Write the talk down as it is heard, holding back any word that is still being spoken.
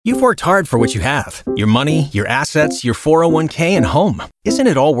You've worked hard for what you have. Your money, your assets, your 401k, and home. Isn't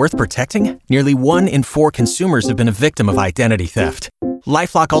it all worth protecting? Nearly 1 in 4 consumers have been a victim of identity theft.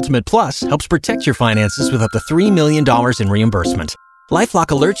 LifeLock Ultimate Plus helps protect your finances with up to $3 million in reimbursement. LifeLock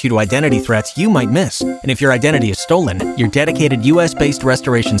alerts you to identity threats you might miss. And if your identity is stolen, your dedicated U.S.-based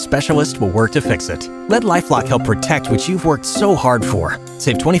restoration specialist will work to fix it. Let LifeLock help protect what you've worked so hard for.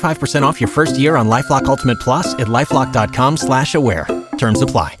 Save 25% off your first year on LifeLock Ultimate Plus at LifeLock.com/aware. Terms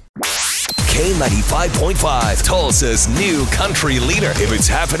apply. K95.5, Tulsa's new country leader. If it's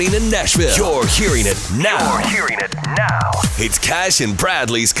happening in Nashville, you're hearing it now. It's Cash and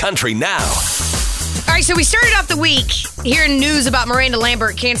Bradley's Country Now. All right, so we started off the week hearing news about Miranda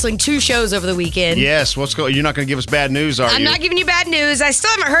Lambert canceling 2 shows over the weekend. Yes, you're not going to give us bad news, are you? I'm not giving you bad news. I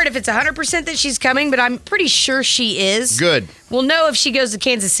still haven't heard if it's 100% that she's coming, but I'm pretty sure she is. Good. We'll know if she goes to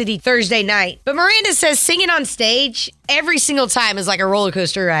Kansas City Thursday night. But Miranda says singing on stage every single time is like a roller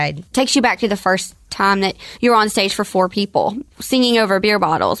coaster ride. Takes you back to the first time that you're on stage for 4 people singing over beer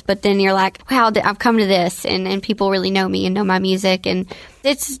bottles, but then you're like, wow, I've come to this, and people really know me and know my music, and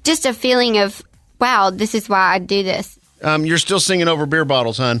it's just a feeling of, wow, this is why I do this. You're still singing over beer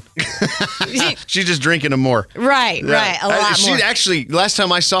bottles, hon. She's just drinking them more. Right, a lot more. She actually, last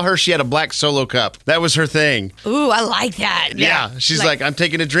time I saw her, she had a black Solo cup. That was her thing. Ooh, I like that. Yeah, she's like, I'm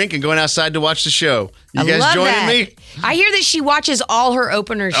taking a drink and going outside to watch the show. You guys love joining that. me? I hear that she watches all her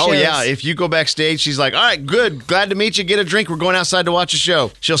opener shows. Oh, yeah. If you go backstage, she's like, all right, good. Glad to meet you. Get a drink. We're going outside to watch a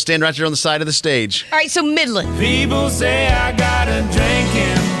show. She'll stand right there on the side of the stage. All right, so Midland. People say I got a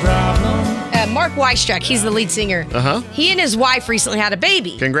drinking problem. Mark Weistruck, he's the lead singer. He and his wife recently had a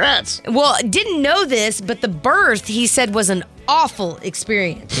baby. Congrats. Well, didn't know this, but the birth, he said, was an awful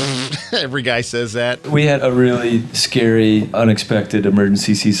experience. Every guy says that. We had a really scary, unexpected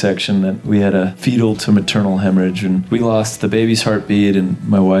emergency C-section that we had a fetal to maternal hemorrhage, and we lost the baby's heartbeat, and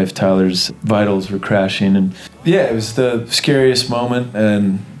my wife Tyler's vitals were crashing. And yeah, it was the scariest moment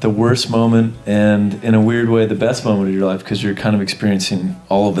and the worst moment, and in a weird way, the best moment of your life, because you're kind of experiencing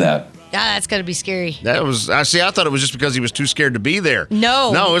all of that. Yeah, that's going to be scary. That was, I thought it was just because he was too scared to be there.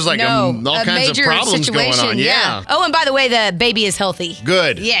 No, it was like all kinds of problems situation, going on. Yeah. Oh, and by the way, the baby is healthy.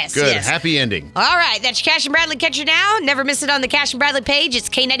 Good. Yes. Good. Yes. Happy ending. All right, that's Cash and Bradley Country Now. Never miss it on the Cash and Bradley page. It's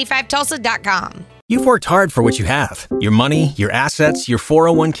K95Tulsa.com. You've worked hard for what you have. Your money, your assets, your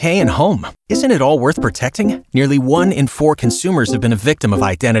 401k, and home. Isn't it all worth protecting? Nearly 1 in 4 consumers have been a victim of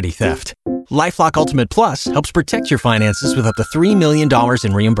identity theft. LifeLock Ultimate Plus helps protect your finances with up to $3 million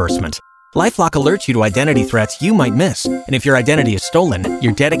in reimbursement. LifeLock alerts you to identity threats you might miss. And if your identity is stolen,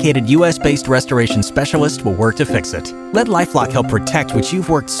 your dedicated U.S.-based restoration specialist will work to fix it. Let LifeLock help protect what you've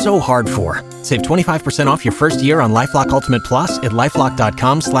worked so hard for. Save 25% off your first year on LifeLock Ultimate Plus at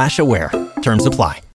LifeLock.com/aware. Terms apply.